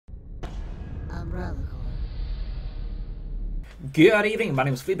Good evening, my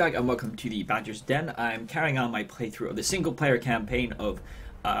name is Fleabag and welcome to the Badger's Den. I'm carrying on my playthrough of the single-player campaign of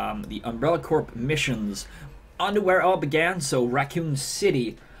the Umbrella Corp missions. On to where it all began, so Raccoon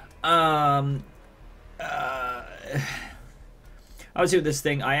City. Obviously with this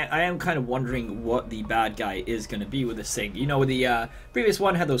thing, I am kind of wondering what the bad guy is going to be with this thing. You know, the previous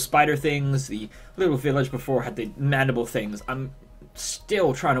one had those spider things, the little village before had the mandible things. I'm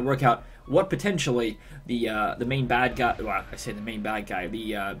still trying to work out what potentially the main bad guy, well, I say the main bad guy,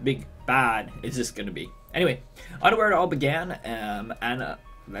 the big bad is this going to be. Anyway, on to where it all began, and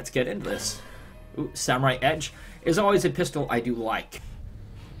let's get into this. Ooh, Samurai Edge is always a pistol I do like.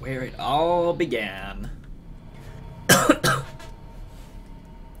 Where it all began.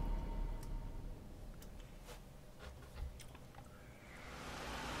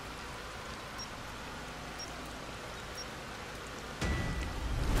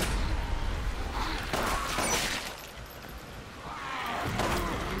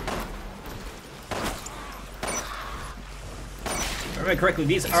 If I remember correctly,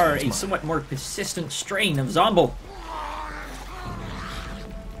 these are a somewhat more persistent strain of Zombo.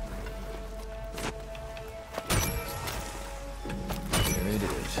 There it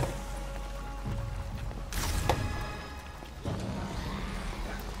is.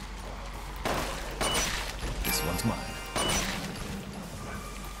 This one's mine.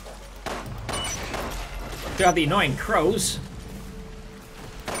 Got the annoying crows.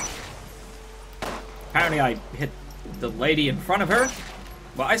 Apparently I hit the lady in front of her.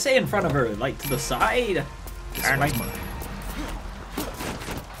 Well, I say in front of her, like to the side. This one's mine.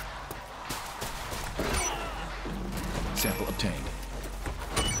 Sample obtained.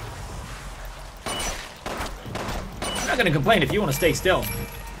 I'm not gonna complain if you want to stay still.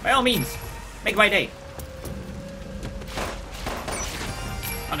 By all means, make my day.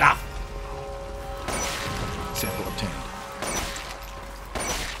 Fuck off. Sample obtained.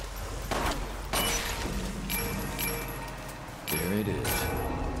 There it is.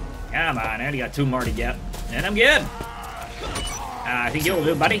 Come on, I only got 2 more to get. And I'm good. I think you'll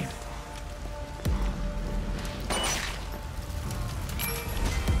do, buddy.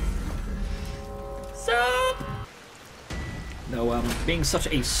 Sup? Though, being such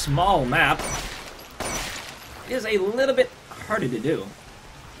a small map, it is a little bit harder to do.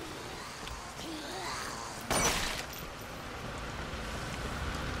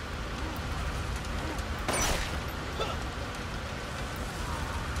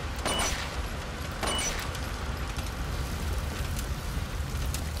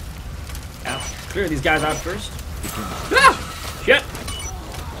 Clear these guys out first. Ah! Shit!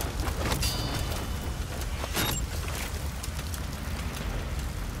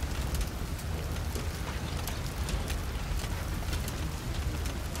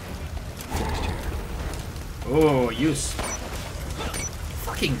 Oh, use.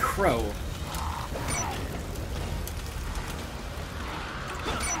 Fucking crow.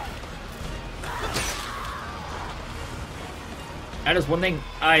 That is one thing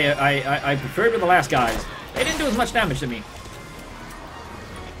I preferred with the last guys. They didn't do as much damage to me.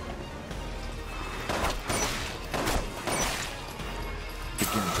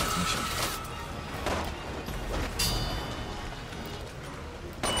 Begin transmission.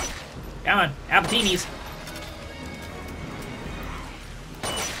 Come on, Appetinis.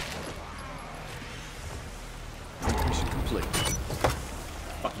 Transmission complete.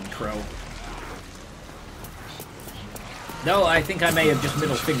 Fucking crow. No, I think I may have just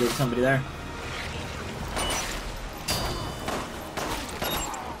middle fingered somebody there.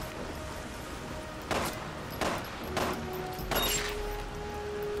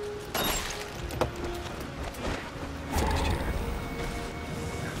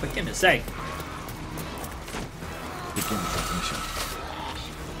 For goodness sake. Begin transmission.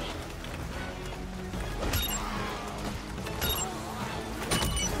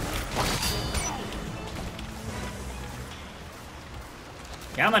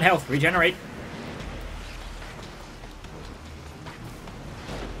 Come on, health, regenerate.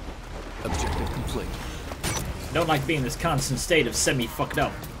 Objective complete. Don't like being in this constant state of semi-fucked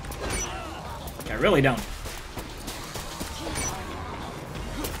up. I really don't.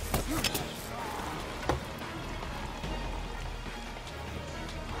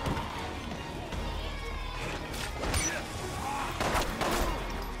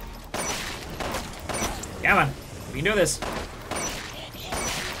 Come on, we can do this.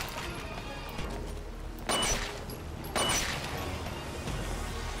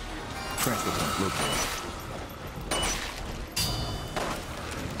 Transfer point located.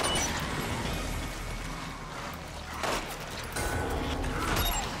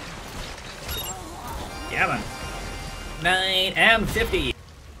 Come on. 9 and 50.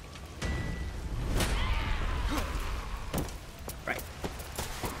 Right.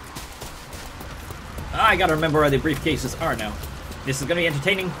 I gotta remember where the briefcases are now. This is gonna be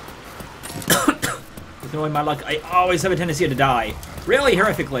entertaining. With knowing my luck, I always have a tendency to die. Really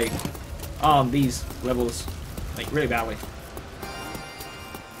horrifically. These levels. Like, really badly.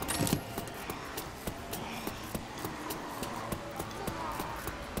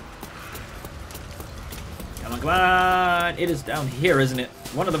 Come on, come on! It is down here, isn't it?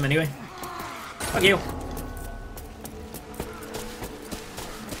 One of them, anyway. Fuck you.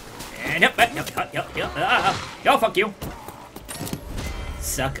 And yep. Yo, fuck you.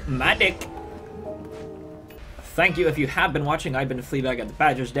 Suck my dick. Thank you if you have been watching. I've been Fleabag at the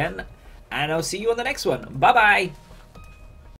Badger's Den, and I'll see you on the next one. Bye-bye!